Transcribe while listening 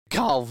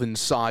Calvin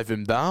Scythe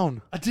him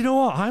down. Do you know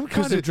what? I'm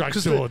kind of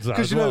dragged towards that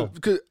as well.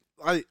 Because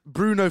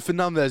Bruno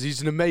Fernandes,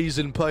 he's an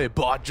amazing player,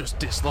 but I just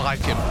dislike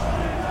him.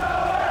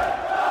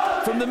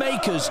 From the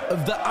makers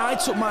of the I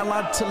Took My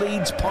Lad to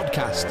Leeds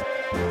podcast.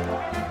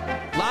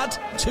 Lad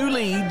to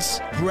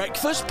Leeds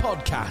Breakfast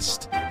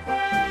Podcast.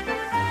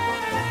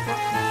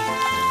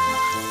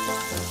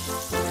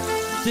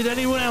 Did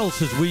anyone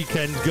else's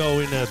weekend go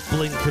in a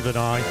blink of an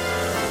eye?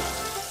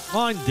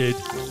 Mine did.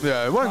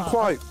 Yeah, it went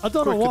quite I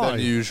don't know quicker why. than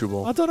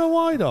usual. I don't know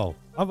why, though.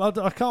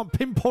 I can't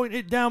pinpoint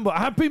it down, but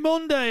happy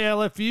Monday,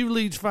 LFU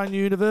Leeds Fan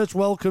Universe.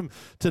 Welcome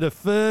to the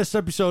first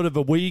episode of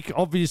a week.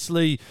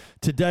 Obviously,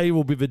 today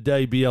will be the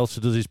day Bielsa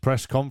does his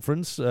press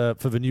conference for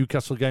the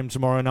Newcastle game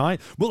tomorrow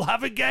night. We'll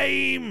have a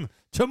game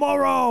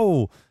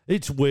tomorrow.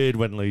 It's weird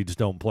when Leeds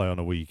don't play on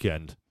a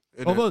weekend.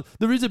 Although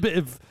there is a bit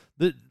of...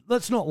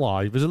 let's not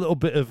lie. There's a little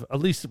bit of... At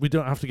least we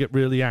don't have to get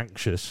really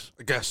anxious.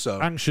 I guess so.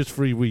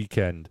 Anxious-free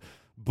weekend.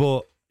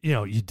 But... you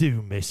know, you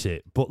do miss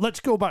it. But let's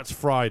go back to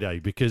Friday,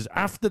 because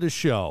after the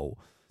show,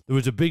 there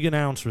was a big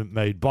announcement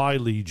made by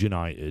Leeds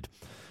United.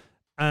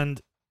 And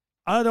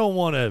I don't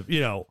want to,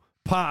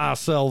 pat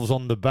ourselves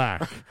on the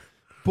back,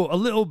 but a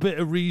little bit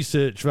of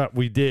research that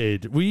we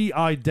did, we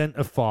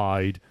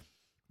identified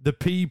the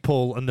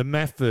people and the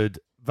method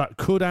that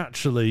could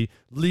actually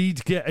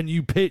Leeds get a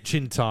new pitch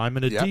in time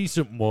and a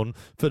decent one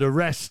for the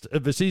rest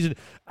of the season.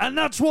 And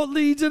that's what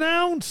Leeds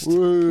announced.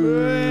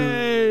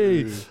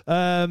 Hey.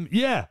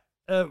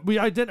 We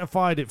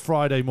identified it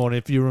Friday morning,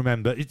 if you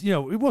remember. It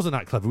wasn't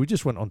that clever. We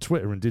just went on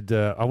Twitter and did.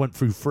 I went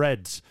through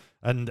threads,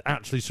 and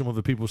actually some of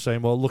the people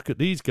saying, "Well, look at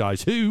these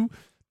guys who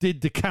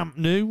did the Camp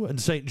Nou and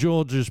St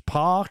George's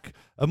Park,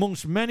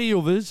 amongst many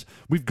others.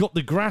 We've got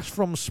the grass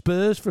from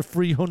Spurs for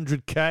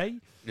 300k.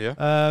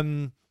 Yeah.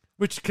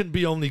 Which can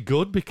be only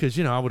good because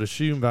I would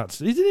assume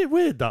isn't it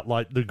weird that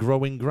the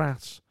growing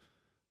grass?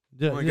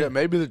 Yeah,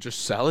 maybe they're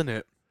just selling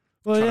it,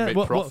 trying to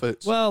make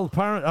profits. Well,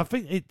 apparently, I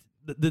think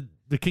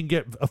they can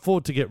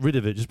afford to get rid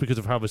of it just because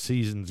of how the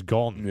season's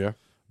gone. Yeah.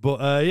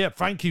 But,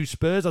 thank you,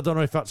 Spurs. I don't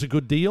know if that's a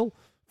good deal.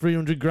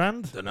 300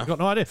 grand? Don't know. Got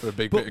no idea. For a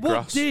bit of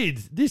grass.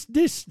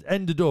 This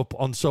ended up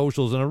on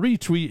socials, and I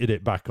retweeted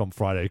it back on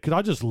Friday because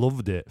I just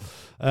loved it.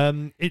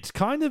 It's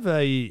kind of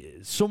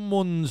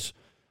someone's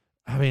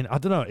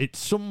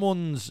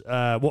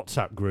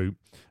WhatsApp group,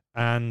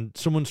 and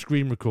someone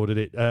screen recorded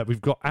it.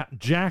 We've got at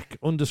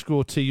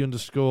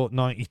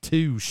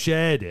Jack_T_92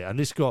 shared it. And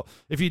this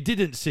if you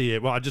didn't see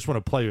it, well, I just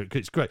want to play it because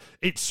it's great.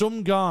 It's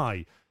some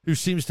guy who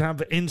seems to have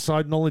the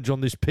inside knowledge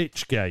on this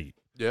pitch gate.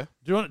 Yeah.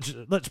 Do you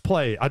want let's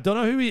play it. I don't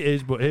know who he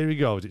is, but here he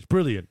goes. It's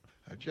brilliant.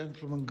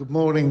 Gentlemen, good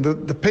morning.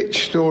 The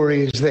pitch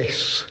story is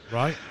this.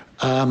 Right.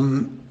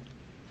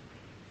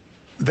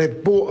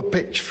 They've bought a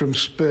pitch from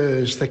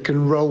Spurs. They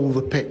can roll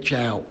the pitch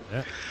out.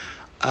 Yeah.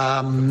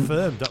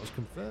 Confirmed. That was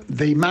confirmed.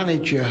 The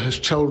manager has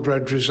told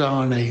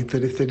Redrazani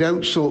that if they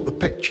don't sort the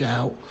pitch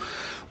out,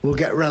 we'll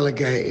get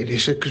relegated. He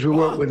said, because we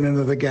won't win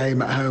another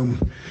game at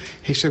home.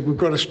 He said, we've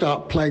got to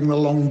start playing the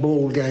long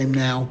ball game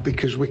now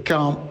because we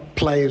can't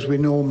play as we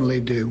normally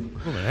do.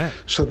 Oh, yeah.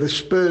 So the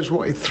Spurs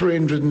wanted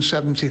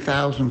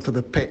 370,000 for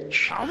the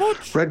pitch. How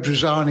much?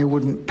 Redrazani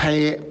wouldn't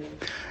pay it.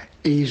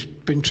 He's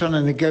been trying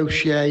to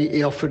negotiate.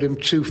 He offered him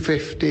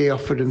 250,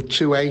 offered him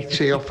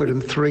 280, offered him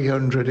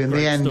 300. In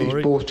the end, he's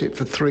bought it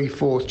for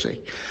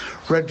 340.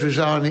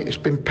 Redrazani has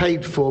been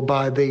paid for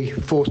by the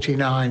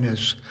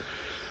 49ers.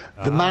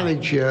 The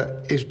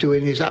manager is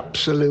doing his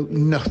absolute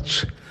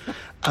nut,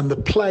 and the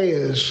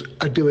players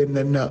are doing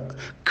the nut.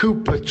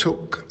 Cooper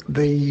took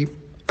the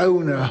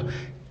owner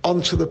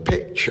onto the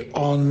pitch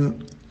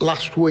on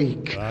last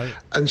week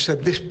and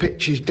said this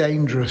pitch is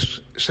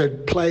dangerous,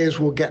 said players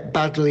will get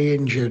badly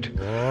injured.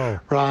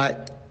 Right,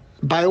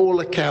 by all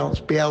accounts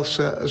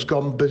Bielsa has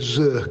gone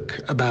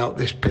berserk about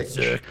this pitch,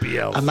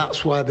 and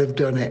that's why they've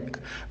done it.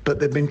 But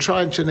they've been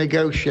trying to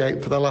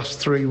negotiate for the last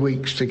 3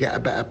 weeks to get a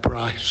better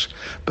price,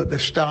 but they're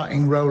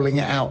starting rolling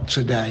it out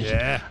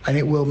today, and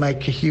it will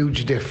make a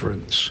huge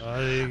difference.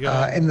 There you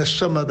go. In the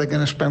summer they're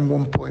going to spend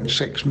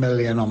 1.6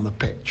 million on the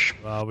pitch.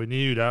 Well, we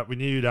knew that.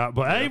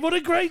 But hey, what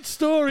a great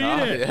story,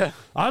 isn't it? Yeah.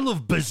 I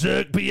love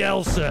berserk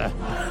Bielsa.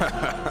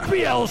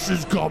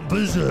 Bielsa's gone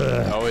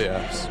berserk. Oh,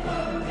 yes.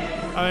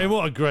 I mean,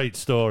 what a great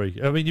story.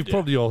 I mean, you've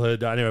probably all heard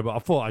that anyway, but I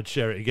thought I'd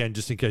share it again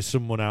just in case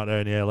someone out there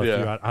in the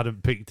LFU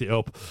hadn't picked it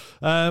up.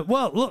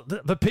 Well, look,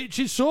 the pitch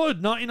is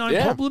sorted.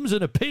 99 problems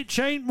and a pitch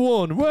ain't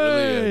one.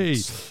 Way!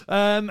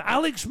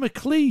 Alex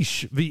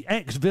McLeish, the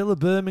ex-Villa,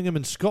 Birmingham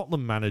and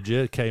Scotland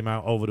manager, came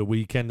out over the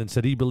weekend and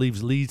said he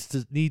believes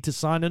Leeds need to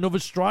sign another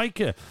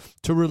striker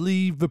to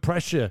relieve the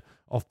pressure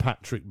of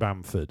Patrick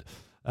Bamford.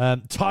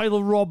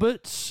 Tyler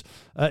Roberts,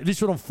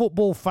 this one on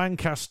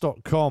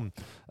footballfancast.com.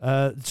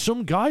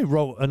 Some guy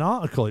wrote an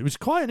article. It was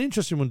quite an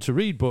interesting one to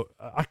read, but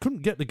I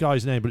couldn't get the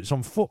guy's name, but it's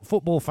on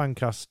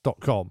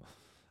footballfancast.com.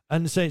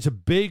 And saying it's a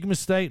big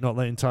mistake not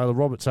letting Tyler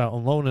Roberts out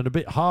on loan, and a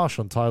bit harsh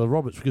on Tyler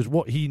Roberts because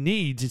what he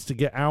needs is to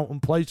get out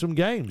and play some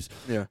games.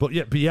 Yeah. But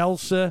yet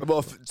Bielsa...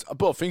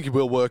 But I think he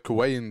will work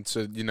away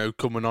into,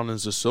 coming on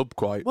as a sub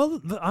quite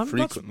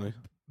frequently.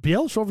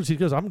 Bielsa obviously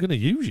goes, I'm going to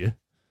use you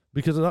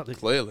because of that.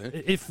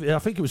 Clearly. I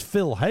think it was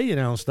Phil Hay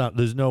announced that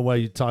there's no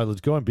way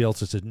Tyler's going.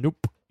 Bielsa said,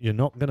 nope, you're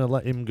not going to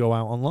let him go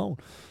out on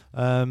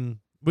loan.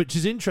 Which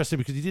is interesting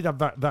because he did have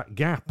that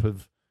gap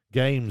of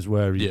games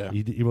where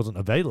he wasn't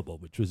available,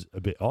 which was a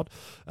bit odd.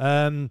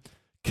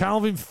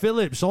 Calvin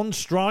Phillips on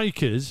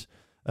strikers.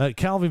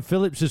 Calvin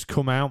Phillips has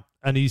come out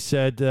and he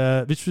said,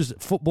 this was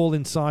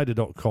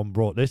footballinsider.com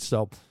brought this,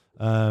 so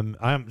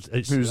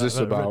who's this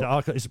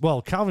about?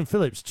 Well, Calvin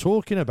Phillips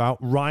talking about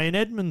Ryan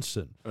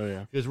Edmondson. Oh,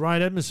 yeah. Because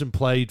Ryan Edmondson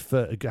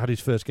had his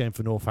first game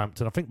for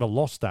Northampton. I think they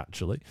lost,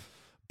 actually.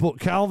 But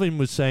Calvin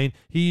was saying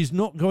he's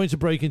not going to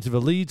break into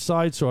the lead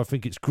side, so I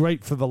think it's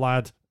great for the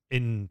lad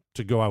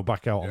to go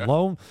back out on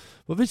loan.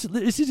 But this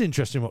is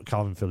interesting what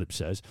Calvin Phillips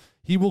says.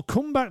 He will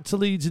come back to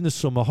Leeds in the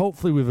summer,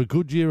 hopefully with a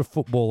good year of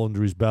football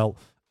under his belt.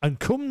 And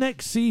come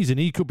next season,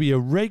 he could be a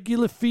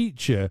regular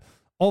feature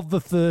of the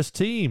first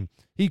team.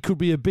 He could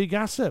be a big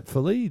asset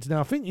for Leeds.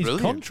 Now, I think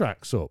his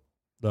contract's up,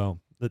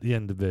 though, at the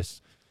end of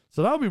this.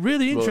 So that'll be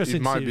really interesting.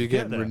 He might be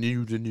getting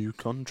renewed a new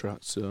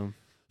contract. So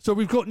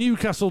we've got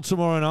Newcastle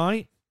tomorrow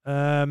night.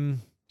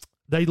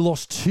 They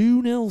lost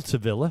 2-0 to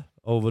Villa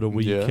over the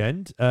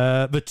weekend.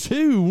 The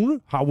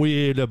tune, how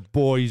weird a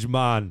boys,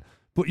 man.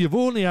 But you've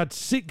only had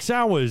 6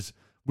 hours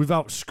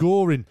without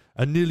scoring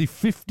and nearly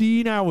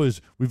 15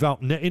 hours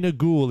without netting a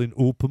goal in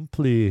open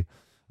play.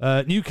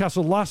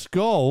 Newcastle last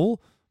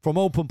goal from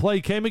open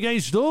play came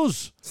against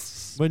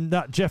us when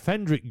that Jeff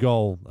Hendrick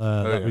goal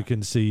we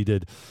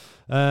conceded.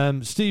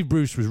 Steve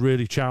Bruce was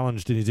really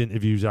challenged in his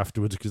interviews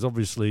afterwards because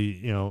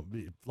obviously,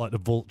 like the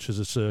vultures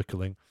are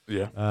circling.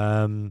 Yeah.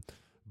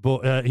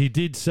 But he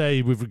did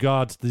say with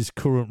regards to this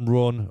current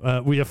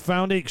run, we have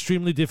found it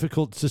extremely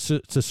difficult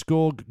to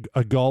score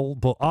a goal,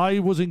 but I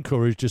was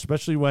encouraged,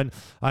 especially when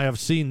I have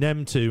seen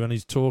them two, and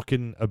he's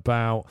talking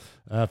about,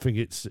 I think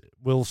it's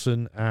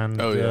Wilson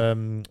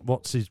and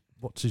what's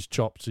his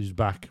chops, his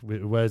back,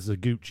 where's the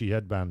Gucci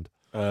headband?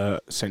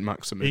 St.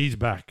 Maximin. He's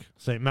back.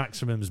 St.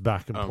 Maximum's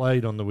back and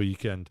played on the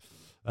weekend.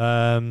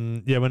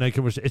 When they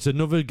come, it's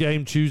another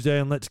game Tuesday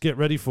and let's get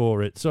ready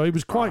for it. So he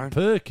was quite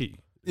perky.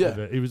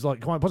 Yeah, he was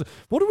like quite positive.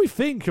 What do we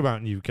think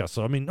about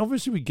Newcastle? I mean,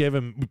 obviously we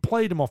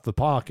played them off the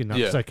park in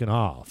that second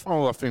half.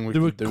 Oh, I think we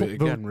could do it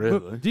again,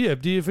 really. Do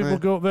you think we'll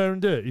go up there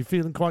and do it? You're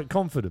feeling quite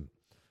confident.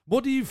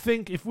 What do you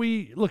think if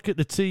we look at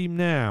the team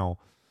now?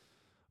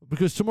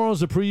 Because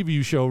tomorrow's a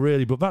preview show,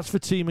 really, but that's the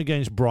team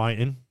against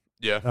Brighton.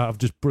 Yeah, I've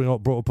just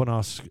brought up on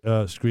our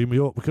screen. We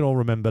can all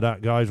remember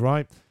that, guys,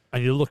 right?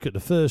 And you look at the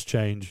first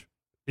change,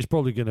 it's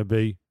probably going to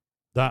be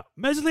that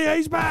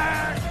Meslier's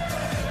back.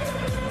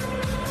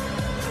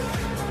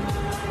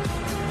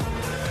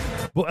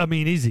 But I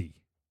mean, is he?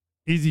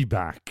 Is he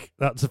back?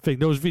 That's the thing.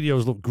 Those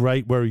videos look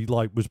great where he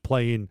was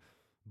playing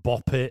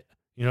Bop It,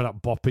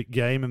 that Bop It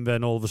game, and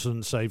then all of a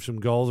sudden saved some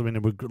goals. I mean, they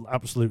were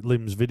absolute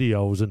limbs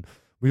videos, and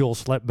we all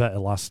slept better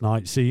last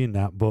night seeing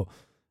that. But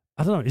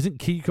I don't know. Isn't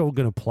Kiko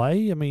going to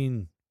play? I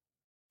mean,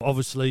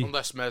 obviously,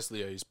 unless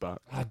Meslier is back,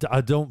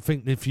 I don't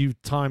think if you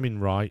timing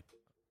right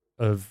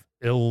of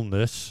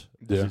illness,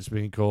 as it's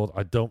being called,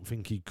 I don't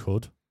think he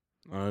could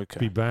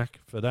be back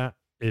for that.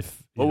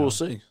 We'll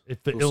see.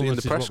 If the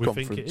illness is what we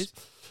think it is.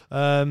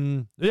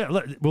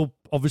 We'll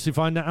obviously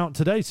find that out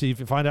today,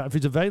 find out if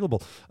it's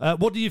available.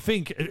 What do you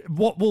think?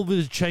 What will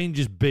the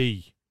changes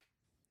be?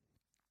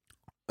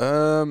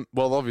 Well,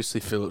 obviously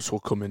Phillips will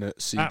come in at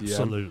CDM.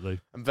 Absolutely.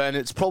 And then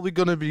it's probably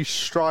going to be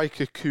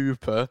striker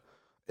Cooper,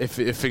 if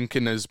you're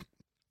thinking as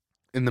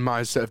in the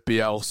mindset of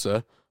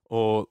Bielsa,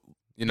 or,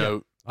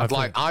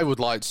 I would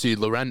like to see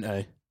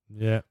Llorente.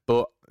 Yeah.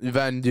 But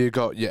then you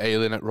got your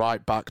Alien at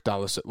right back,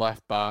 Dallas at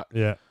left back.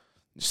 Yeah.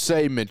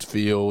 Same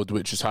midfield,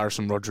 which is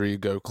Harrison,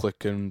 Rodrigo,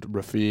 Click, and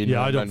Rafinha.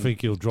 Yeah, I don't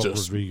think he'll drop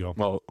Rodrigo.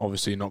 Well,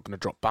 obviously you're not going to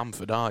drop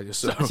Bamford, are you?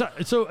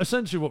 So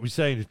essentially what we're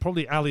saying is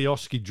probably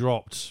Alioski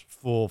dropped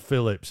for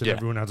Phillips, and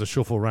everyone has a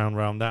shuffle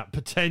round that.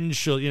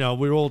 Potential,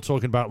 we're all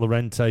talking about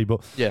Llorente,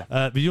 but the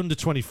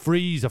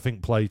under-23s, I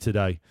think, play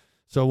today.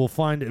 So we'll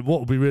find what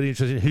will be really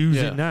interesting. Who's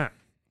in that?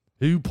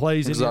 Who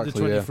plays in the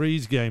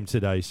under-23s game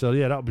today? So,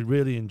 that'll be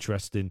really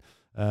interesting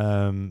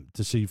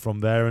to see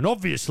from there. And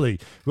obviously,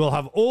 we'll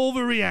have all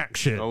the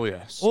reaction. Oh,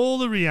 yes. All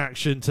the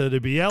reaction to the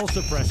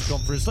Bielsa press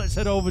conference. Let's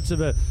head over to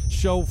the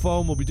show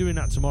phone. We'll be doing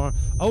that tomorrow.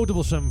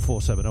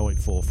 07747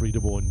 084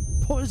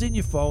 311. Put us in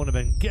your phone and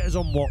then get us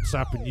on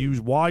WhatsApp and use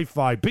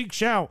Wi-Fi. Big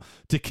shout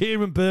to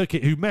Kieran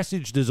Burkett, who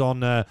messaged us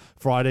on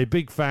Friday.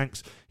 Big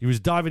thanks. He was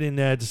diving in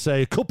there to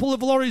say a couple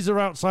of lorries are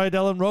outside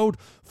Ellen Road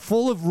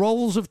full of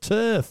rolls of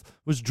turf.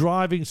 Was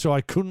driving, so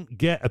I couldn't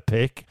get a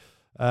pic.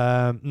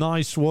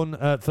 Nice one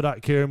for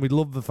that, Kieran. We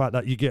love the fact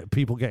that you get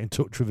people get in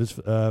touch with us,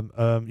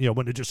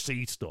 when they just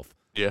see stuff.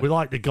 Yeah. We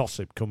like the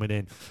gossip coming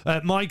in.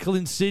 Michael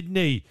in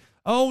Sydney.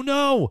 Oh,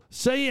 no.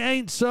 Say it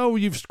ain't so.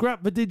 You've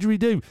scrapped the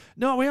didgeridoo.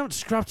 No, we haven't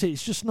scrapped it.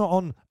 It's just not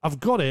on. I've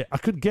got it. I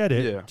could get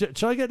it. Yeah.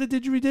 Shall I get the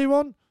didgeridoo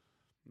on?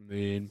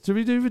 Should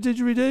we do the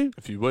didgeridoo?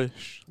 If you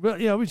wish. Well,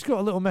 we've just got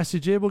a little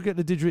message here. We'll get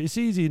the didgeridoo. It's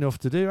easy enough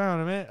to do. Hang on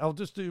a minute. I'll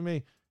just do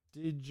me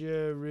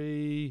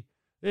didgeridoo.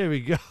 Here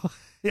we go.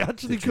 He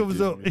actually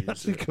comes up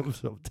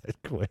dead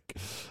quick.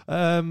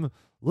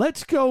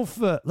 Let's go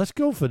for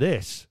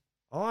this.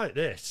 I like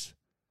this.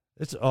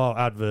 It's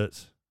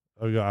adverts.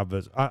 Oh, we got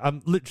adverts.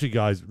 I'm literally,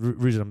 guys.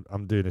 Reason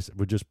I'm doing this,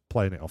 we're just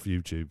playing it off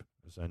YouTube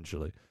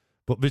essentially.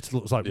 But this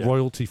looks like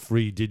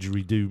royalty-free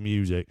didgeridoo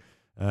music.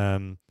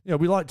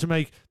 We like to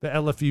make the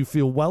LFU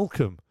feel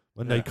welcome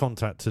when they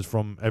contact us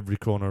from every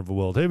corner of the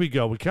world. Here we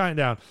go. We're counting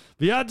down.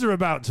 The ads are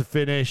about to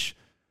finish,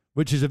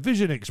 which is a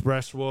Vision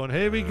Express one.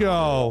 Here we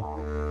go.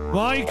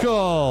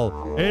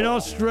 Michael in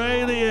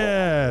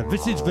Australia.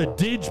 This is the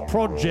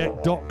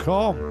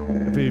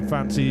DidgeProject.com if you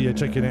fancy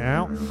checking it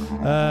out.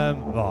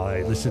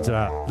 Hey, listen to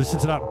that. Listen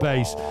to that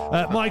bass.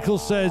 Michael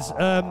says,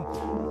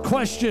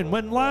 question,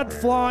 when Lad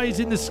flies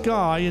in the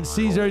sky and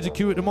sees there is a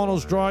queue at the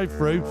Monos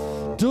drive-thru,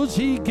 does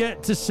he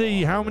get to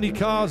see how many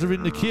cars are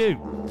in the queue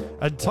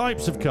and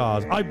types of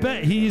cars? I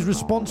bet he is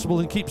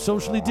responsible and keeps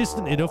socially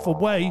distant enough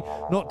away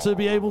not to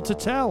be able to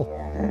tell.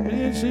 Can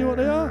you see what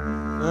they are?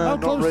 How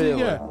close do you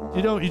get?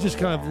 You just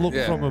kind of look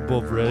from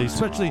above, really.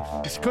 Especially,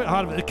 it's quite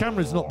hard. The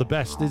camera's not the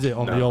best, is it,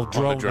 on the old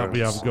drone that we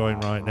have going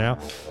right now?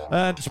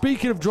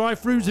 Speaking of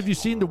drive-thrus, have you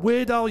seen the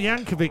Weird Al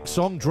Yankovic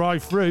song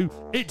Drive-Thru?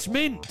 It's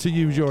mint, to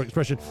use your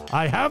expression.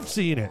 I have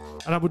seen it,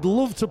 and I would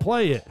love to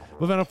play it.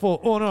 But then I thought,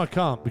 oh, no, I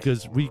can't,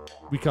 because we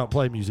can't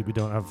play music we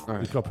don't have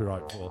the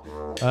copyright for.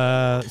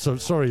 So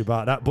sorry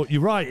about that. But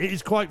you're right, it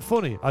is quite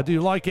funny. I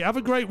do like it. Have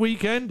a great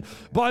weekend.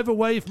 By the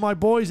way, if my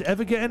boys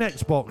ever get an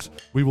Xbox,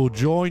 we will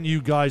join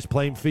you guys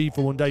playing FIFA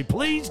one day.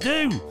 Please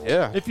do.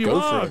 Yeah, if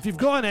you've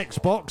got an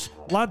Xbox,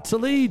 Lad to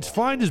Leeds,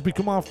 find us,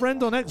 become our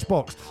friend on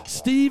Xbox.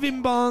 Steve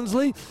in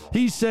Barnsley,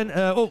 he sent...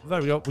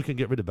 there we go. We can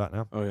get rid of that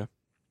now. Oh, yeah.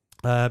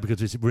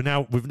 Because we've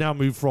now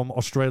moved from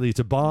Australia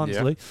to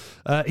Barnsley.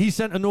 Yeah. He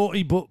sent a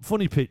naughty but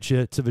funny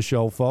picture to the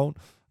show phone.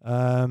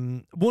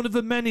 One of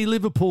the many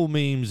Liverpool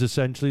memes,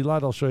 essentially.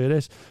 Lad, I'll show you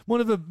this. One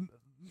of the...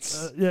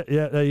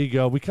 there you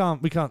go. We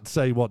can't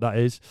say what that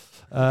is,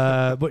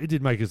 but it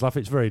did make us laugh.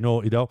 It's very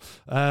naughty though.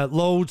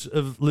 Loads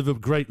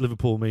of great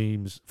Liverpool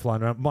memes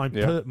flying around.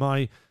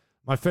 My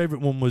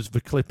favourite one was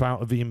the clip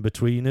out of the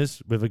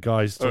In-Betweeners with the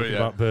guys talking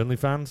about Burnley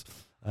fans.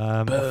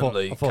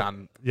 Burnley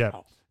can. Yeah.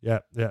 Yeah.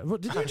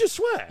 What, did you just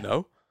swear?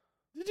 No.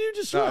 Did you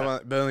just swear? No,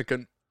 Burnley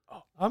can.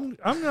 Oh. I'm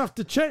gonna have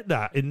to check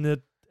that in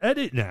the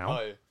edit now.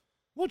 Oh, yeah.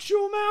 What's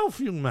your mouth,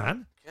 young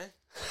man? Okay.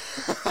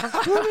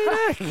 Blooming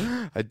heck.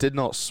 I did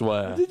not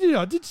swear. Did you?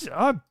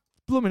 I'm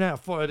blooming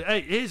out for it.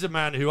 Hey, here's a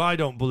man who I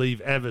don't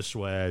believe ever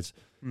swears.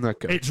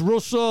 Okay. It's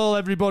Russell.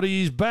 Everybody,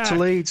 he's back. To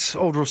Leeds,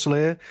 old Russell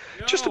here.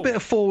 Yo. Just a bit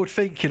of forward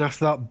thinking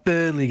after that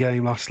Burnley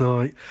game last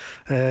night.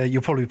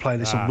 You'll probably be playing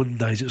this on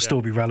Mondays. It'll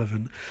still be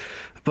relevant.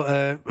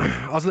 But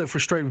I was a little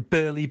frustrated with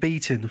Burnley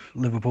beating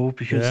Liverpool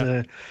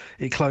because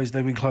it closed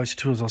them in closer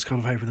to us. I was kind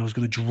of hoping they was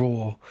going to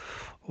draw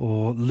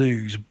or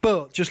lose.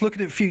 But just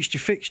looking at future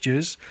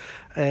fixtures,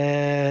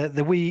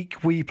 the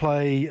week we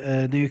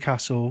play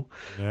Newcastle,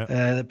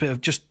 a bit of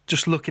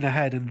just looking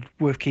ahead and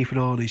worth keeping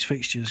an eye on these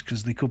fixtures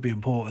because they could be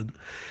important,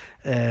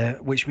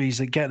 which means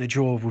that getting a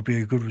draw would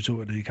be a good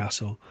result at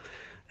Newcastle.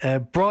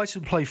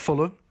 Brighton play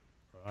Fulham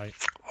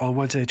on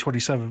Wednesday the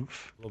 27th,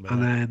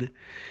 and then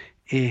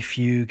if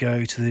you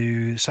go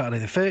to Saturday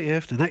the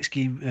 30th, the next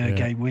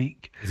game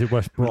week, is it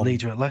West Brom?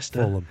 Leeds are at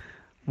Leicester. Fulham.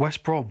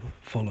 West Brom,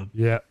 Fulham.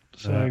 Yeah.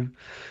 So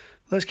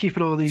let's keep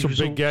an eye on these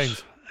results. Big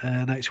games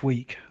next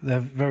week. They're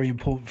very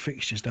important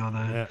fixtures down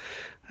there.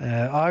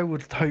 Yeah. I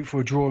would hope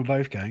for a draw in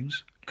both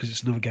games because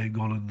it's another game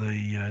gone and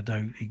they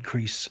don't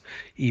increase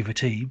either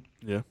team.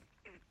 Yeah.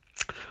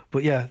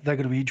 But yeah, they're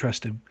going to be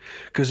interesting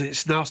because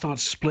it's now starting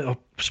to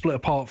split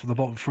apart from the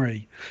bottom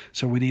three.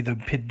 So we need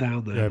them pinned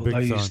down there. Yeah, but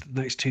those time.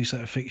 Next two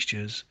set of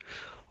fixtures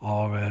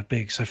are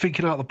big. So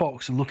thinking out of the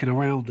box and looking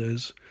around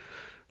us,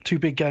 two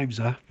big games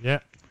there. Yeah.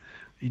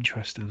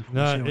 Interesting.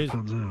 We'll see how it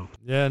pans out.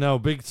 Yeah, no,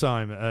 big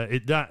time.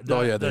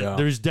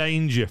 There is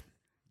danger.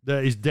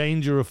 There is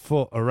danger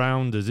afoot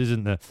around us,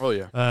 isn't there? Oh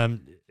yeah.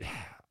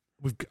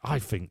 I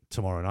think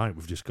tomorrow night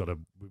we've got to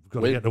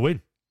get the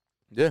win.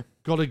 Yeah.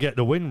 Got to get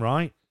the win,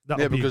 right?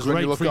 That'll be because a great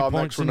when you look 3 at our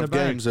points next run of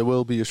games, there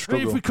will be a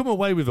struggle. If we come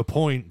away with a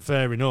point,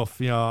 fair enough.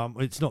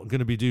 It's not going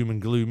to be doom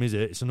and gloom, is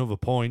it? It's another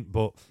point,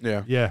 but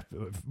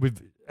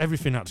with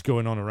everything that's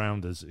going on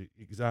around us,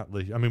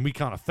 exactly. I mean, we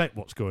can't affect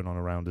what's going on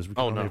around us. We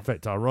can only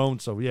affect our own.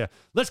 So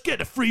let's get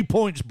the 3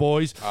 points,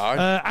 boys.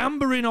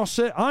 Amber in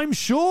Ossett. I'm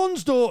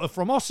Sean's daughter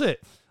from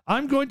Ossett.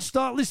 I'm going to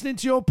start listening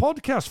to your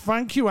podcast.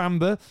 Thank you,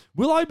 Amber.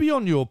 Will I be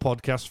on your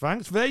podcast?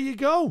 Thanks. There you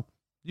go.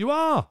 You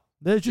are.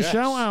 There's your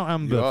shout out,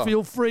 Amber.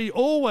 Feel free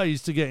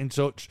always to get in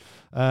touch,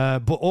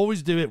 but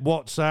always do it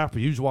WhatsApp or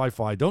use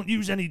Wi-Fi. Don't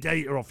use any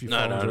data off your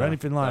phones or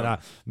anything like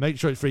that. Make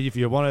sure it's free. If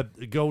you want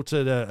to go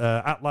to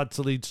the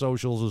 @LadToLead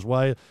socials as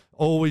well,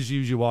 always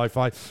use your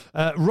Wi-Fi.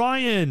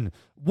 Ryan,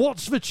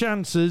 what's the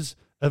chances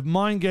of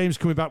Mind Games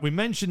coming back? We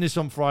mentioned this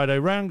on Friday.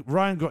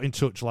 Ryan got in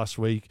touch last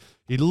week.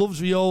 He loves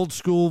the old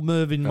school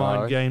Mervyn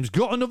Mind Games.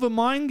 Got another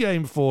Mind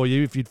Game for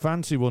you if you'd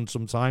fancy one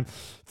sometime.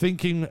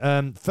 Thinking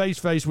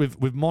face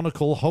with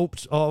Monocle.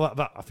 Hoped.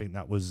 I think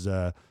that was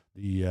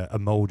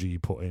emoji you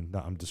put in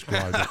that I'm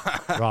describing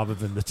rather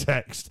than the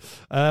text.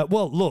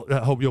 Well, look, I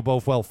hope you're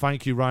both well.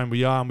 Thank you, Ryan.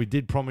 We are, and we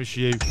did promise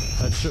you.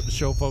 Shut the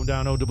show phone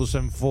down,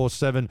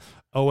 07747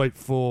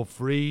 084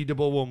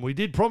 311. We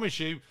did promise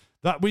you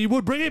that we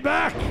would bring it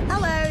back.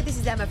 Hello, this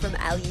is Emma from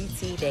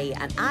LUTV,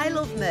 and I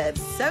love Merv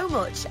so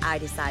much I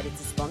decided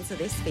to sponsor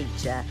this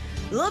feature.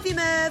 Love you,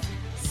 Merv.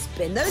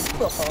 Spin those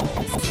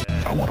buttons.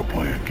 I want to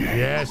play a game.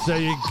 Yes,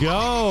 there you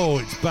go.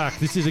 It's back.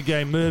 This is a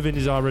game. Mervyn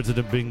is our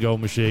resident bingo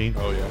machine.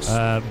 Oh, yes.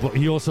 But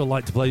he also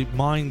liked to play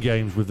mind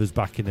games with us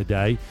back in the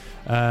day.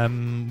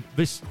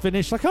 This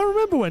finished, I can't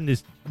remember when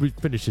we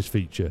finished this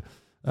feature.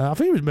 I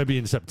think it was maybe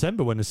in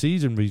September when the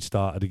season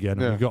restarted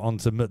again and we got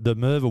onto the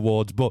Merv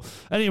Awards. But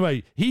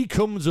anyway, he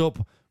comes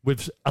up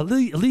with a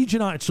Leeds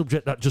United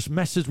subject that just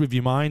messes with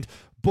your mind.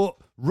 But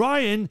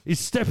Ryan is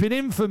stepping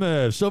in for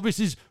Merv. So this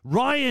is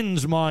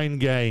Ryan's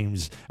mind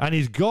games. And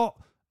he's got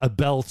a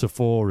belter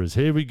for us.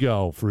 Here we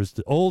go for us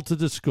all to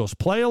discuss.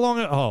 Play along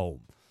at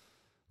home.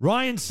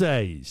 Ryan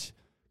says,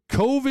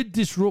 COVID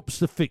disrupts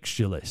the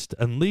fixture list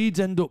and Leeds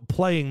end up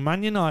playing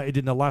Man United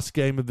in the last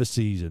game of the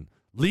season.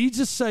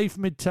 Leeds are safe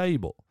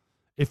mid-table.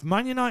 If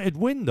Man United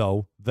win,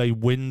 though, they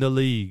win the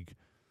league.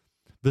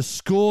 The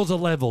scores are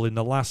level in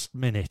the last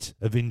minute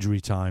of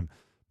injury time.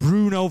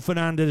 Bruno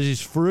Fernandes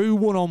is through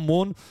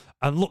one-on-one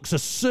and looks a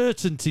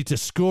certainty to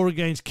score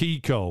against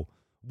Kiko.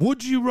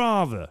 Would you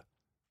rather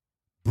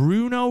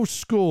Bruno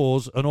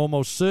scores an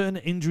almost certain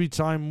injury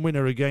time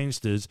winner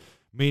against us,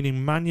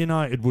 meaning Man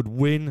United would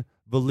win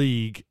the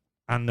league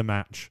and the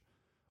match?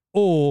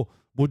 Or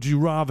would you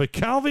rather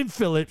Calvin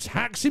Phillips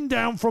hacks him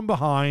down from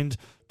behind,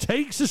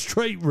 takes a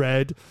straight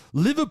red,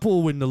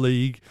 Liverpool win the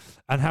league,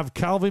 and have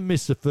Calvin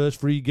miss the first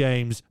 3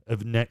 games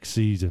of next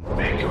season?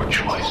 Make your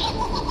choice.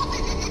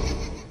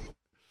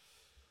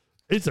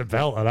 It's a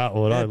belter, that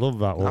one. I love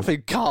that one. I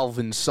think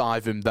Calvin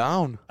sive him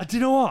down. Do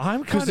you know what?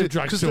 I'm kind of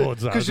dragged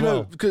towards that as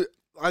well.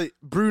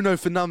 Bruno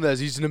Fernandes,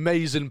 he's an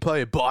amazing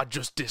player, but I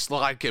just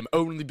dislike him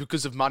only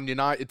because of Man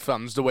United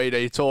fans, the way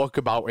they talk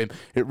about him.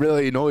 It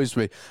really annoys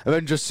me. And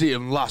then just see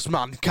him last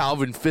man,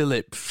 Calvin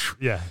Phillips,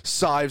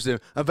 sives him,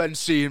 and then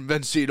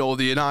seeing all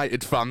the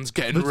United fans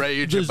getting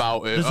rage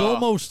about it. There's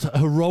almost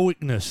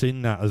heroicness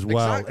in that as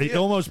well. Exactly, it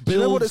almost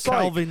builds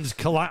Calvin's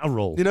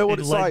collateral. You know what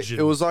it's legend. like?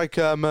 It was like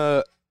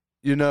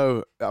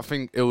I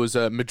think it was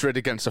Madrid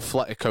against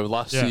Atletico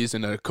last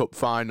season in a cup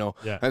final.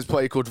 Yeah. And it's a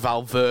player called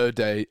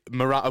Valverde.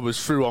 Morata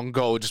was through on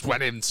goal, just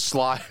went in,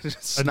 snapped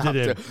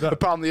it.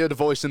 Apparently, heard a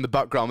voice in the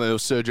background. There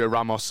was Sergio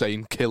Ramos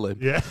saying, "Kill him."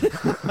 Yeah,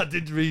 I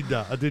did read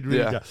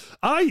that.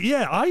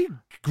 I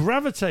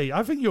gravitate.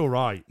 I think you're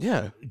right.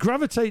 Yeah,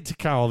 gravitate to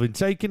Calvin,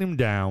 taking him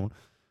down.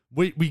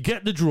 We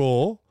get the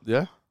draw.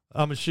 Yeah.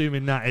 I'm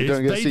assuming that is.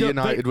 They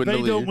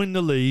don't win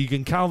the league,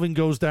 and Calvin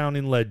goes down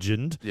in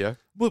legend. Yeah.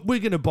 We're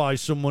going to buy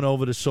someone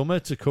over the summer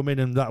to come in,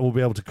 and that will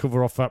be able to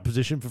cover off that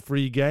position for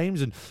 3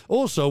 games. And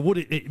also,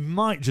 it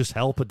might just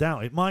help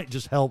It might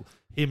just help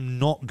him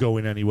not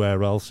going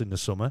anywhere else in the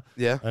summer.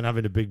 Yeah. And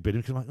having a big bid.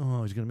 Because he's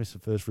going to miss the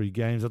first 3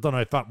 games. I don't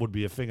know if that would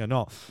be a thing or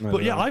not.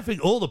 I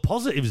think all the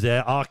positives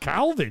there are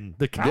Calvin,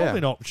 the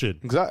Calvin option.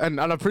 Exactly. And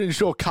I'm pretty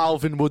sure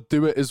Calvin would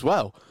do it as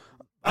well.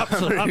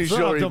 Absolutely.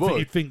 Sure I don't think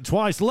you'd think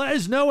twice. Let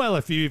us know,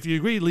 LFU, if you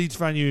agree, Leeds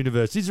Fan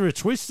Universe. Is there a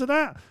twist to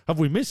that? Have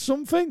we missed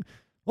something?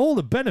 All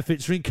the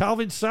benefits are in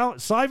Calvin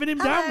siving him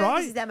down,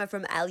 right? This is Emma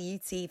from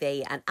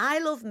LUTV, and I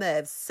love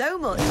Merv so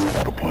much. I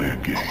want to play a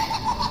game.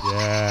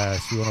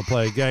 Yes, we want to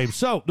play a game.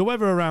 So, the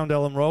weather around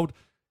Elland Road,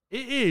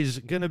 it is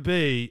going to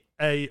be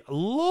a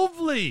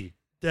lovely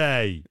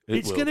day.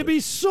 It's going to be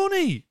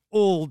sunny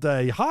all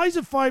day. Highs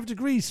of 5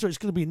 degrees, so it's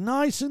going to be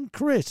nice and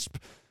crisp.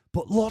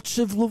 But lots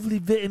of lovely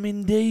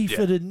vitamin D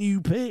for the new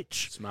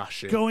pitch.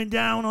 Smash it. Going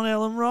down on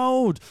Elland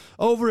Road.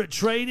 Over at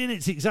training,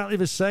 it's exactly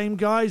the same,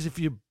 guys. If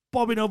you're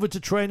bobbing over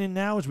to training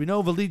now, as we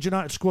know, the Leeds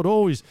United squad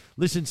always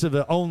listen to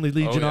the only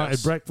Leeds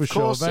United breakfast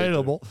show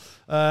available.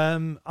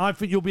 I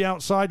think you'll be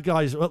outside,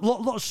 guys. A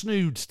lot of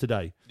snoods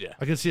today. Yeah.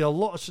 I can see a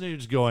lot of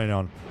snoods going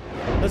on.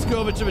 Let's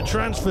go over to the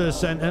transfer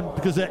centre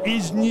because there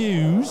is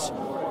news,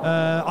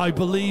 I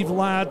believe,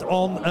 lad,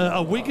 on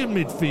a Wigan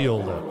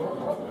midfielder.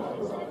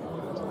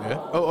 Yeah.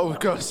 Oh,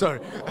 God, sorry.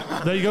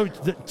 There you go.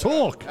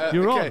 Talk.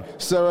 You're on.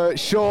 So,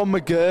 Sean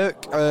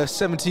McGurk,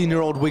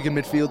 17-year-old Wigan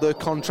midfielder,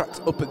 contract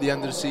up at the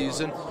end of the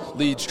season.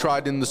 Leeds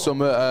tried in the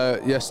summer.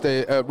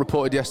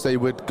 Reported yesterday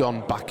we'd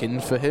gone back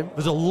in for him.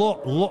 There's a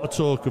lot of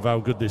talk of how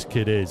good this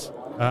kid is.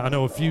 I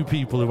know a few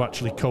people who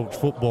actually coach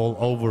football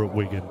over at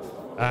Wigan,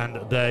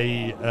 and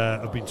they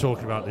have been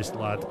talking about this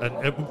lad.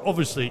 And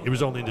obviously, it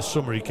was only in the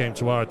summer he came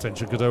to our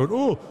attention because I went,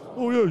 oh,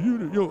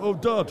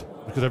 Dad.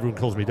 Because everyone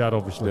calls me Dad,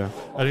 obviously. Yeah.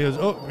 And he goes,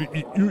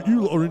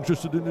 you lot are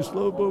interested in this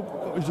lad.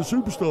 He's a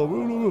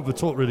superstar. They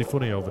talk really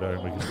funny over there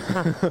in Wigan.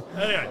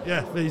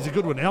 Anyway, he's a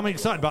good one. I'm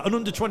excited about an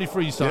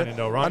under-23 signing,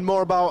 though, right? And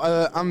more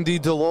about Andy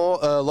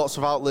Delort. Lots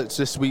of outlets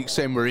this week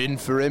saying we're in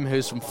for him.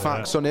 Here's some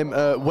facts on him.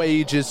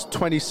 Wage is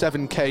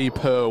 $27,000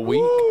 per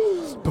week.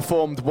 Woo!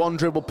 performed 1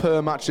 dribble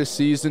per match this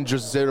season,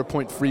 just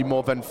 0.3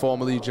 more than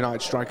former Leeds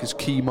United strikers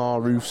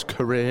Kemar Roof's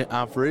career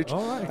average.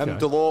 All right, okay.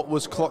 And Delort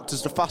was clocked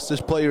as the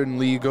fastest player in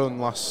Ligue 1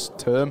 last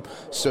term,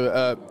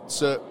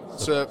 surpassing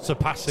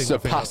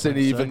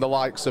even the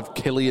likes of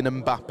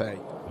Kylian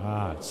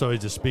Mbappe. So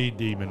he's a speed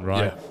demon,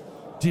 right? Yeah.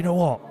 Do you know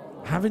what?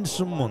 Having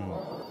someone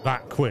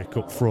that quick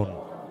up front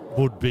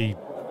would be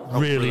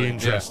really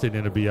interesting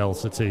in a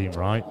Bielsa team,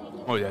 right?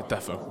 Oh, yeah,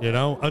 definitely. You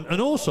know,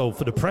 and also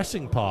for the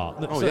pressing part.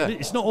 Oh, so yeah.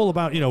 It's not all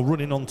about,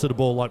 running onto the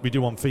ball like we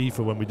do on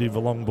FIFA when we do the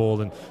long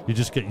ball and you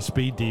just get your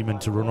speed demon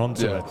to run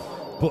onto it.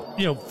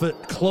 But, for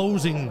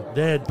closing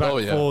their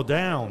back four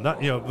down,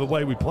 that the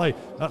way we play,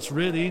 that's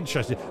really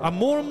interesting. I'm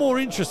more and more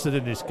interested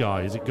in this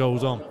guy as it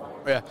goes on.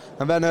 Yeah,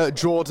 and then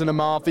Jordan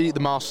Amavi, the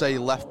Marseille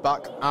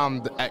left-back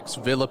and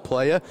ex-Villa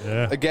player,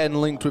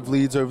 again linked with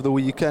Leeds over the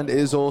weekend, it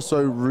is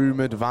also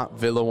rumoured that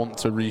Villa want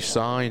to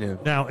re-sign him.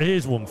 Now,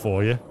 here's one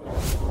for you.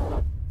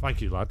 Thank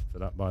you, lad, for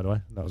that, by the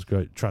way. That was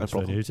great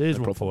transfer news. Here's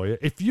one for you.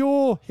 If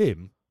you're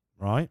him,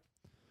 right,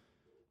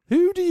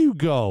 who do you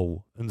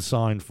go and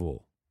sign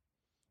for?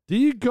 Do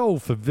you go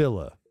for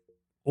Villa?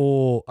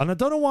 And I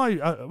don't know why,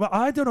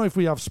 I don't know if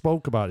we have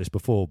spoke about this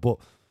before, but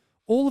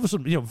all of a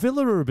sudden,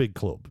 Villa are a big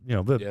club,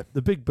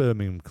 the big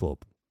Birmingham club.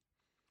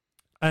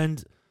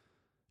 And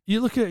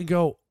you look at it and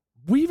go,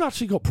 we've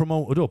actually got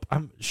promoted up.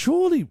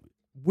 Surely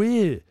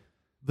we're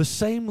the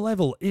same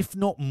level, if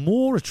not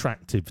more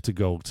attractive to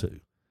go to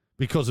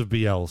because of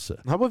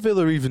Bielsa. How are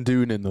Villa even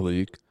doing in the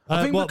league?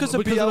 I think because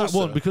of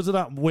Bielsa. Because of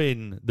that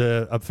win,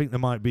 I think there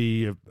might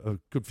be a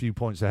good few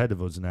points ahead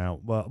of us now.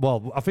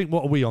 Well, I think,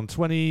 what are we on?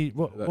 20?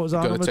 What was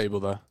our got numbers? a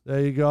table there. There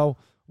you go.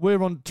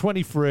 We're on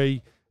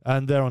 23.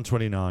 And they're on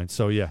 29,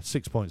 so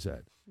 6 points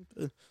ahead.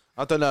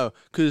 I don't know,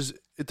 because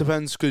it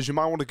depends, because you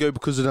might want to go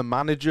because of the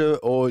manager,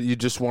 or you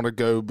just want to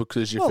go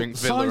because you think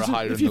Villa are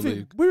higher in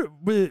the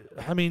league.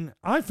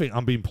 I think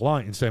I'm being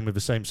polite in saying we're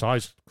the same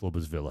size club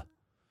as Villa.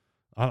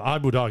 I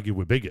would argue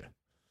we're bigger.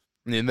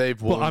 I mean,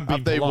 they've won.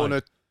 Have they won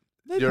a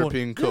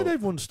European Cup? Yeah,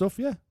 they've won stuff,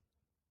 yeah.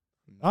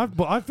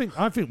 But I think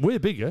we're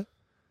bigger.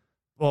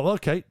 Well,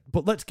 okay,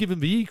 but let's give them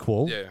the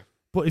equal. Yeah.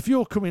 But if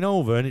you're coming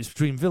over and it's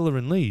between Villa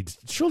and Leeds,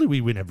 surely we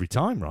win every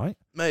time, right?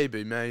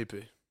 Maybe.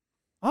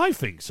 I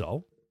think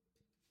so.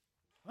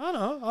 I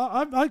don't know.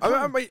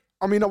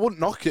 I mean, I wouldn't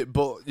knock it,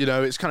 but,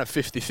 it's kind of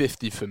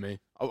 50-50 for me.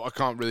 I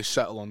can't really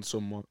settle on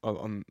someone,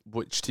 on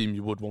which team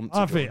you would want to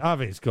I think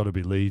it's got to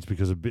be Leeds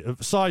because of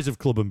size of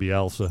club and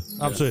Bielsa.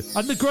 Absolutely.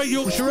 And the Great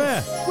Yorkshire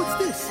Air.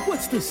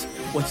 What's this?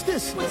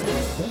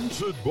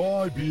 Sponsored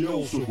by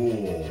Bielsa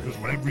Ball. Because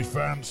when every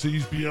fan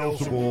sees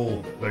Bielsa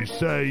Ball, they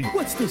say,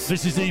 what's this?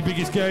 This is the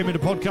biggest game in the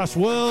podcast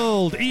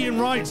world. Ian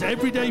Wright's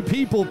Everyday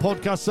People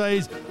podcast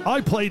says, I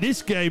play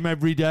this game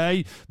every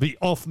day. The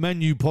Off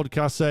Menu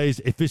podcast says,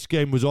 if this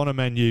game was on a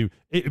menu,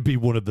 it would be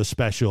one of the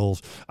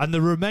specials. And the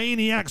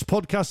Romaniacs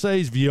podcast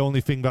says, the only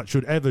thing that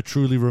should ever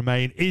truly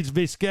remain is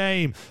this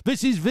game.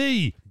 This is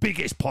the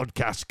biggest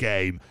podcast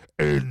game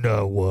in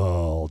the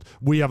world.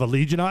 We have a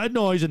Leeds United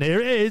noise, and here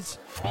it is.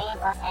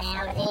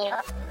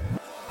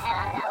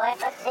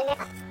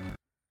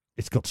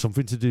 It's got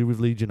something to do with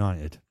Leeds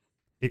United.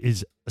 It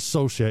is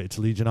associated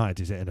to Leeds United.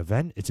 Is it an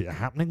event? Is it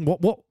happening?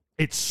 What?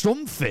 It's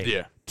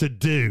something to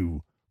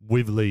do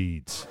with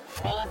Leeds.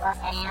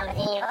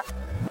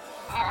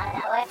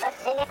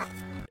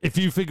 If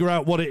you figure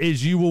out what it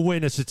is, you will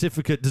win a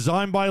certificate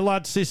designed by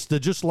Lad's sister,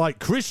 just like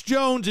Chris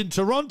Jones in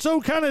Toronto,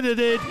 Canada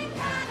did.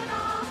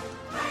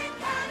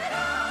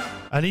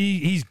 And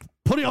he's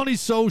put it on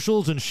his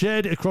socials and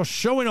shared it across,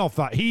 showing off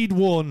that he'd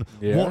won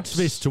What's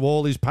This to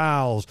all his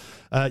pals.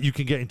 You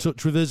can get in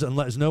touch with us and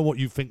let us know what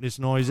you think this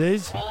noise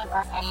is.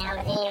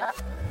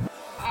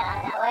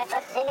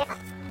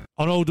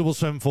 On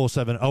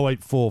 07747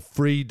 084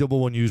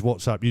 311, use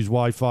WhatsApp, use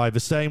Wi-Fi. The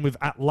same with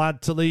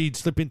 @LadToLeeds.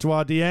 Slip into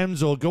our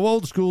DMs or go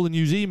old school and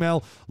use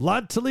email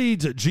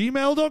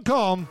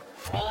ladtoleeds@gmail.com.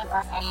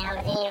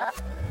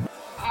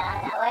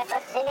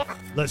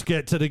 Let's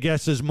get to the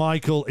guesses.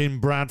 Michael in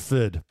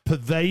Bradford.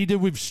 Pervader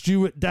with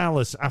Stuart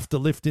Dallas after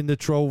lifting the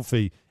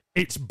trophy.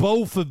 It's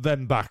both of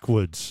them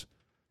backwards.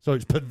 So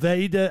it's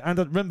Pervader, and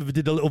I remember we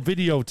did a little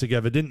video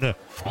together, didn't they?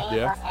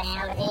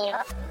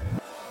 Yeah.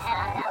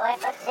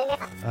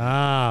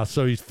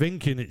 So he's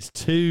thinking it's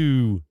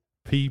two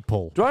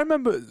people. Do I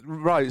remember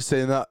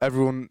saying that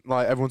everyone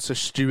says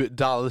Stuart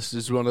Dallas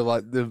is one of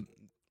the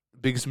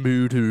biggest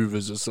mood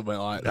hoovers or something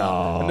like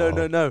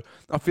that? No.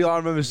 I feel I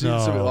remember seeing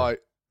something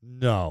like...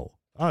 No.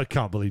 I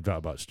can't believe that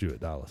about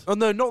Stuart Dallas. Oh,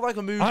 no, not like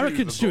a mood I reckon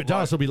hoover, Stuart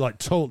Dallas will be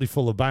totally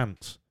full of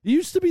bants. He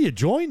used to be a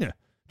joiner.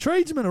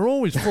 Tradesmen are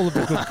always full of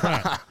a good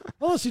crack.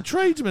 Honestly,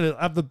 tradesmen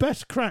have the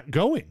best crack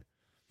going.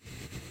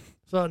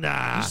 So,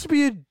 nah. He used to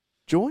be a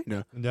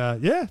joiner. Yeah,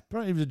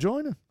 apparently he was a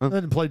joiner.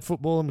 Then played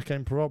football and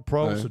became pro,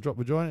 so dropped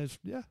the joiner.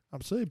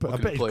 Absolutely. But I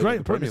bet he's great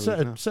at putting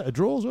a set of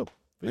drawers up.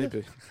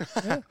 Maybe.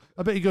 Yeah.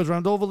 I bet he goes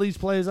around all the Leeds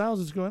players'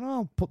 houses going,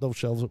 I'll put those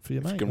shelves up for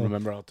you, mate. You can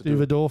remember how to do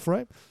the door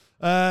frame.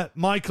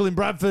 Michael in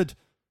Bradford.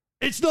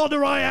 It's not the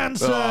right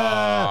answer.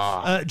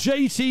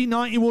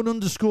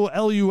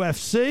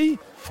 JT91_LUFC.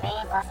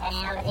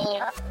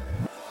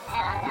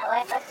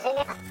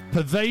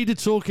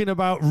 Pervader talking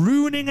about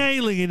ruining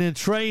Ailing in a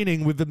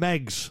training with the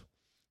Megs.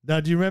 Now,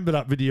 do you remember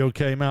that video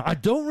came out? I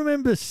don't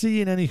remember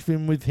seeing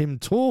anything with him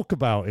talk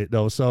about it,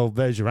 though, so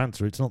there's your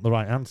answer. It's not the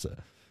right answer.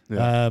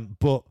 Yeah.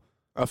 But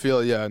I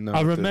feel, no.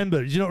 I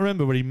remember, do you not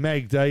remember when he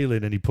megged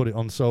Ailing and he put it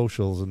on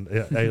socials and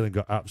Ailing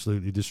got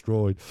absolutely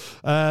destroyed?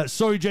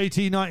 Sorry,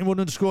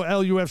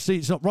 JT91_LUFC,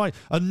 it's not right.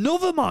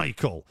 Another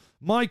Michael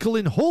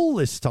in Hull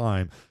this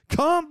time.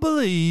 Can't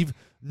believe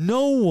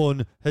no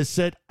one has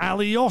said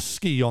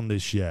Alioski on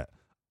this yet.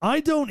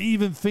 I don't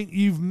even think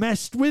you've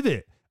messed with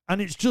it. And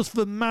it's just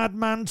the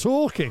madman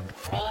talking.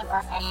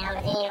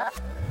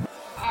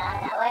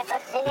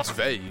 It's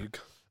vague.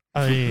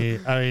 I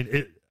mean,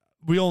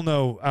 we all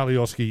know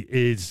Alioski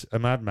is a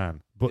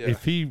madman, but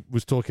if he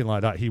was talking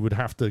like that, he would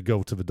have to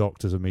go to the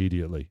doctors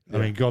immediately. Yeah.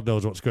 I mean, God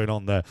knows what's going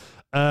on there.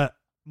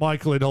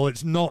 Michael in Hull,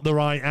 it's not the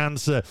right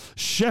answer.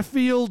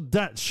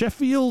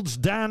 Sheffield's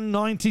Dan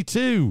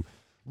 92.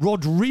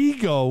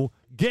 Rodrigo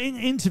getting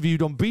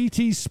interviewed on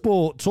BT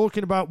Sport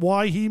talking about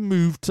why he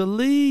moved to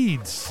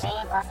Leeds.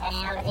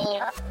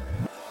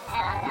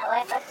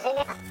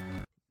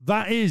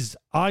 That is,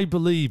 I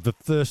believe, the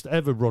first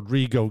ever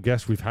Rodrigo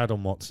guest we've had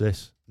on What's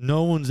This.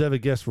 No one's ever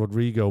guessed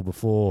Rodrigo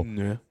before,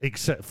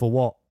 except for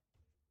what?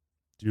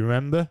 Do you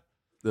remember?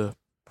 The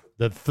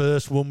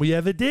first one we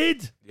ever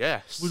did.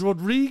 Yes. Was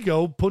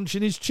Rodrigo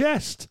punching his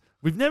chest.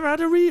 We've never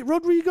had a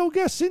Rodrigo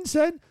guest since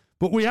then,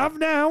 but we have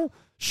now.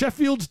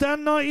 Sheffield's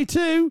Dan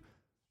 92.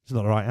 It's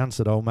not the right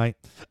answer, though, mate.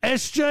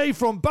 SJ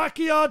from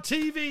Backyard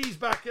TV's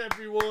back,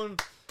 everyone.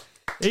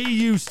 He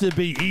used to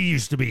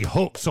be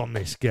hooks on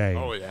this game.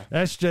 Oh, yeah.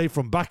 SJ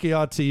from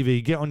Backyard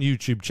TV. Get on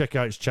YouTube. Check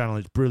out his channel.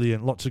 It's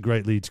brilliant. Lots of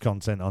great Leeds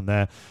content on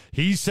there.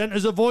 He sent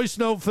us a voice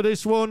note for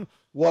this one.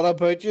 What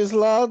about you,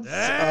 lads?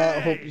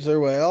 Hey! Hope you're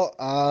well.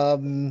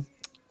 I'm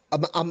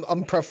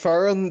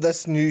preferring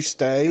this new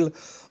style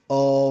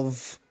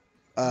of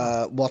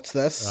What's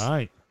This?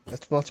 Right.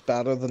 It's much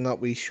better than that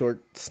wee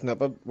short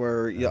snippet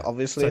where you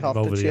obviously Send have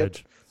him to over the chip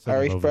edge. Send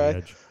him Irish over the bread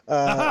edge.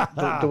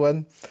 to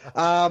win.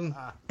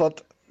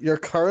 But your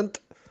current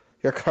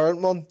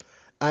one,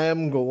 I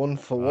am going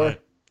for. Right.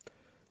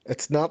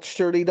 It's not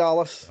Sturdy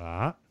Dallas.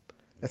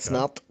 It's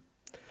not.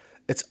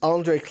 It's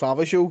Andre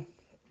Clavijo,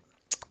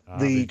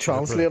 the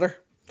translator.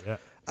 Yeah.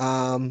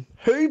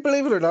 Who,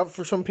 believe it or not,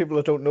 for some people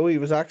that don't know, he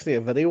was actually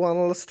a video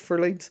analyst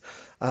for Leeds.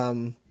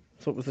 So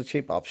it was a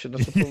cheap option,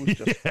 I suppose.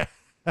 Just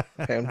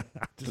pay him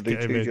to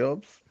do two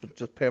jobs, but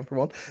just pay him for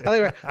one.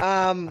 Anyway,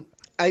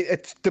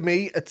 to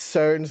me, it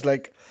sounds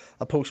like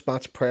a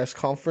post-match press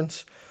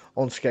conference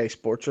on Sky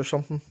Sports or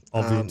something.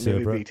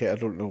 Maybe BT, I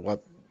don't know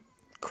what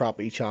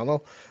crappy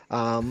channel.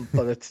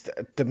 But it's,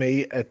 to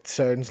me, it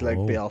sounds like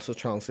Bielsa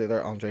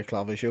translator Andre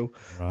Clavijo.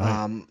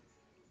 Right.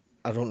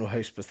 I don't know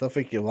how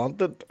specific you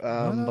want it, but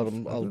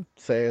I'll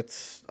say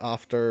it's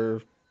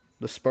after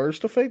the Spurs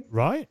defeat.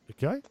 Right.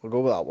 Okay. I'll go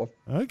with that one.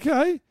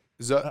 Okay.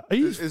 Is that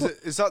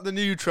the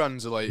new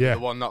translator? Yeah. The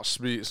one that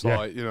speaks Yeah.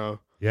 like, Yeah.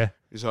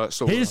 Is that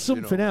Here's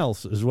something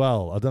else as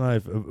well. I don't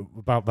know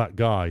about that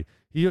guy.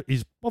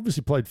 He's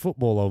obviously played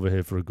football over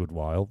here for a good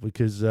while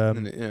because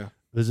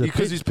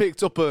he's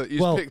picked up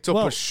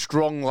a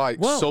strong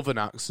southern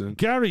accent.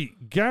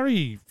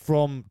 Gary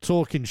from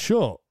Talking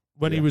Shut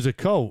when he was a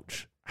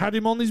coach had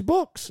him on his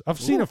books. I've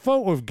seen a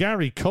photo of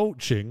Gary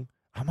coaching.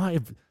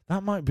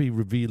 That might be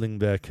revealing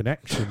their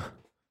connection.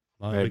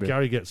 Where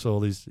Gary gets all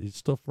his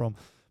stuff from.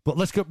 But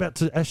let's go back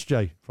to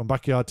SJ from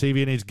Backyard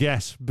TV and his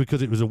guess,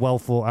 because it was a well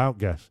thought out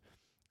guess.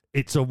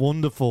 It's a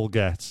wonderful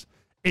guess.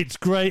 It's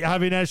great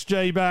having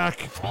SJ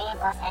back.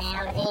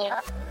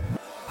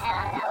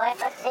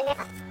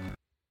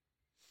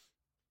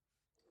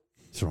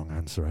 It's the wrong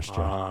answer,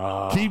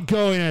 SJ. Keep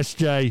going,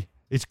 SJ.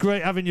 It's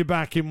great having you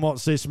back in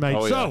What's This, mate.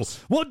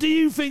 What do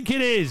you think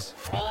it is?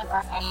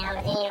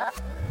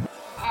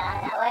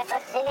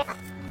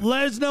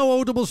 Let us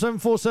know,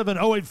 07747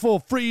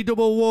 084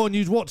 311.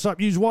 Use WhatsApp,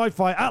 use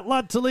Wi-Fi at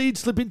Lad to Leeds.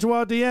 Slip into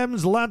our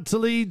DMs,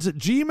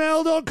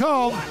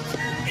 ladtoleeds@gmail.com.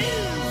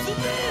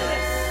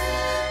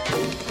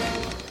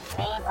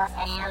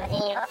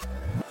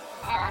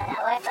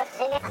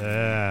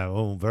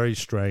 Yeah, very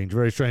strange,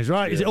 very strange.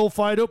 Right, is it all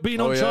fired up,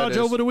 being on charge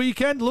over the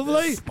weekend?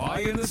 Lovely. Spy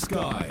in the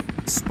Sky,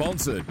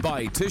 sponsored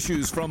by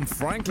Tissues from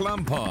Frank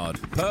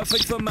Lampard.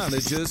 Perfect for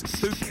managers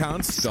who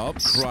can't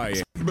stop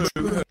crying.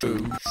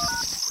 Boo-hoo.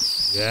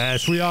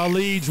 Yes, we are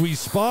Leeds. We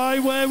spy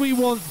where we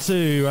want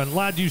to. And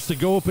Lad used to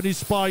go up in his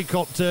spy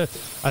copter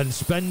and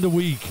spend a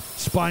week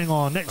spying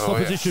our next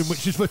opposition,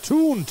 which is for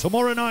Toon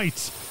tomorrow night.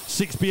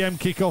 6 p.m.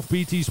 kickoff,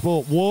 BT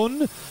Sport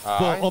 1.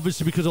 But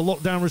obviously because of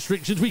lockdown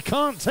restrictions, we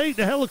can't take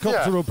the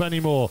helicopter up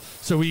anymore.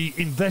 So we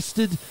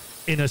invested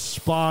in a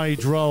spy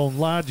drone.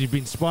 Lad, you've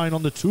been spying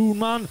on the Toon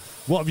man.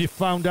 What have you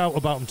found out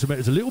about him to make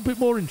us a little bit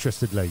more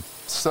interested, Lee?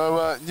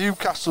 So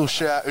Newcastle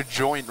share a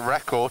joint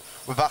record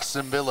with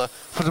Aston Villa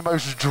for the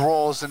most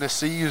draws in a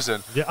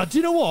season. Yeah, do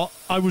you know what?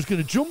 I was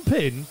going to jump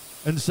in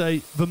and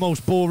say the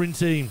most boring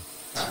team.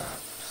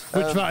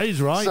 Which that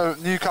is, right? So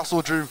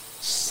Newcastle drew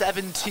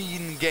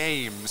 17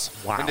 games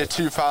Wow. in the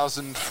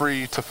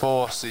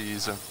 2003-4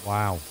 season.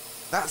 Wow.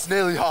 That's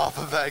nearly half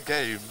of their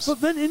games.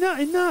 But then in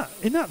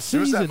that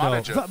season, though,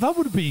 manager? that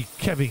would be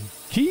Kevin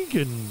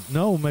Keegan.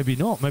 No, maybe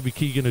not. Maybe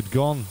Keegan had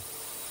gone.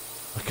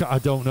 I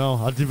don't know.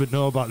 I didn't even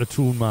know about the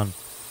Toon Man.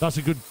 That's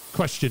a good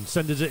question.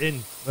 Send us it in.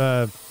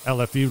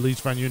 LFU, Leeds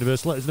Fan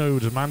Universe. Let us know who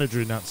was the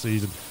manager in that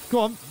season. Go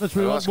on. Let's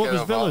read what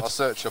was Villa. I'll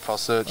search up.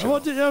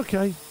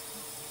 Okay.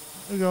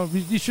 There you go.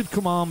 You should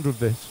come armed with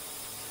this.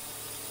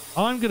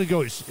 I'm going to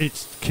go.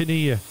 It's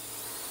Kinnear.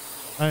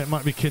 It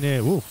might be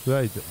Kinnear. Ooh,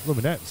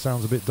 that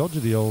sounds a bit dodgy.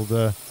 The old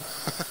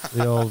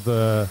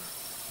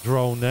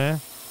drone there.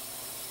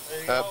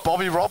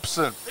 Bobby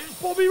Robson.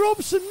 It's Bobby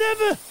Robson.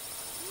 Never.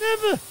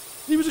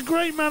 He was a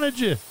great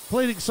manager.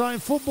 Played exciting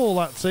football,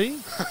 that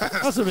team.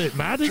 That's a bit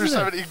mad, isn't it?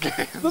 70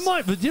 games. There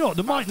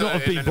might not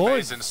have been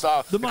boys. There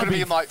could have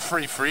been like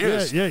 3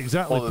 years. Yeah,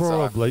 exactly,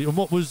 probably. And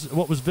what was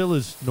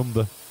Villa's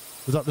number?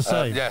 Was that the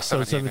same? Yeah,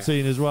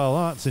 17 as well.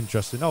 Oh, that's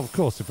interesting. Oh, of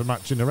course, if we're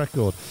matching the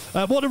record.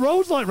 What are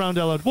roads like round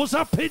Elland? What's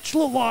that pitch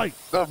look like?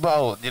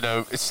 Well,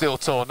 it's still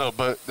torn up,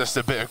 but there's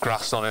a bit of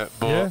grass on it.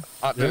 But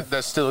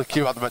there's still a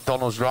queue at the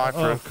McDonald's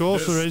drive-thru. Oh, of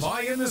course there is.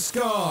 Spy in the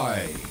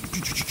sky.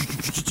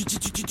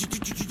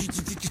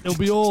 It'll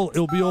be all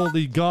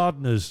the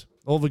gardeners.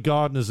 All the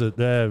gardeners that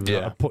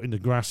are putting the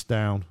grass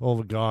down. All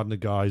the gardener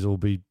guys will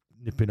be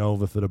nipping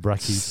over for the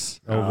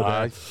brekkies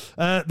over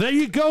there. There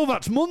you go.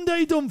 That's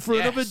Monday done for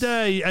another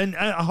day. And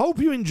I hope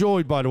you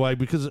enjoyed, by the way,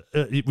 because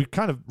we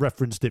kind of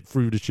referenced it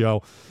through the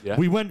show. Yeah.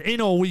 We went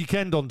in all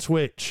weekend on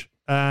Twitch.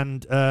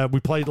 And we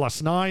played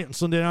last night and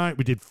Sunday night.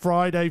 We did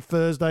Friday,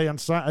 Thursday,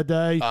 and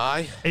Saturday.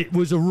 Aye. It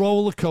was a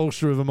roller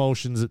coaster of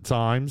emotions at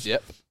times.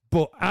 Yep.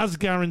 But as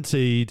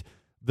guaranteed,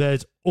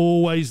 there's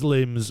always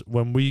limbs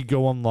when we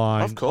go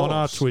online on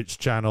our Twitch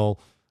channel.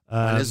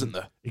 Isn't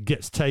there? It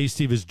gets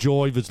tasty. There's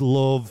joy. There's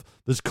love.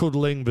 There's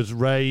cuddling. There's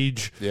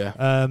rage.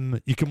 Yeah.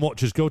 You can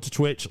watch us. Go to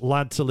Twitch,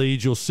 Lad to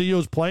Leeds. You'll see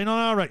us playing on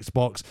our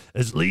Xbox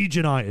as Leeds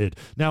United.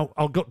 Now,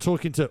 I got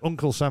talking to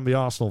Uncle Sam, the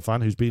Arsenal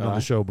fan, who's been on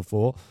the show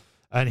before,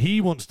 and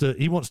he wants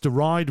to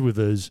ride with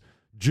us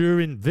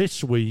during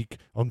this week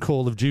on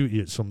Call of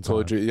Duty at some time. Call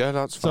of Duty, yeah,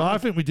 that's fine. So I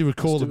think we do a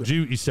Call of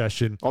Duty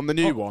session. On the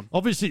new one.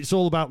 Obviously, it's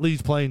all about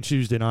Leeds playing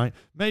Tuesday night.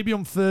 Maybe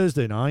on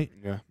Thursday night,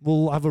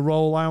 we'll have a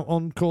rollout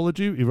on Call of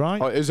Duty,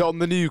 right? Oh, is it on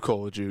the new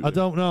Call of Duty? I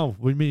don't know.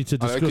 We need to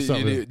discuss that.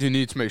 You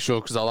need to make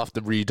sure, because I'll have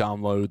to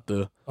re-download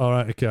the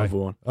other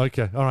one.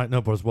 Okay, all right,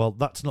 no problems. Well,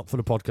 that's not for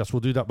the podcast. We'll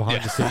do that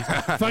behind the scenes.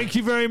 Thank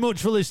you very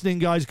much for listening,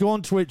 guys. Go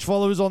on Twitch,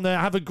 follow us on there.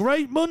 Have a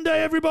great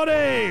Monday,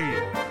 everybody!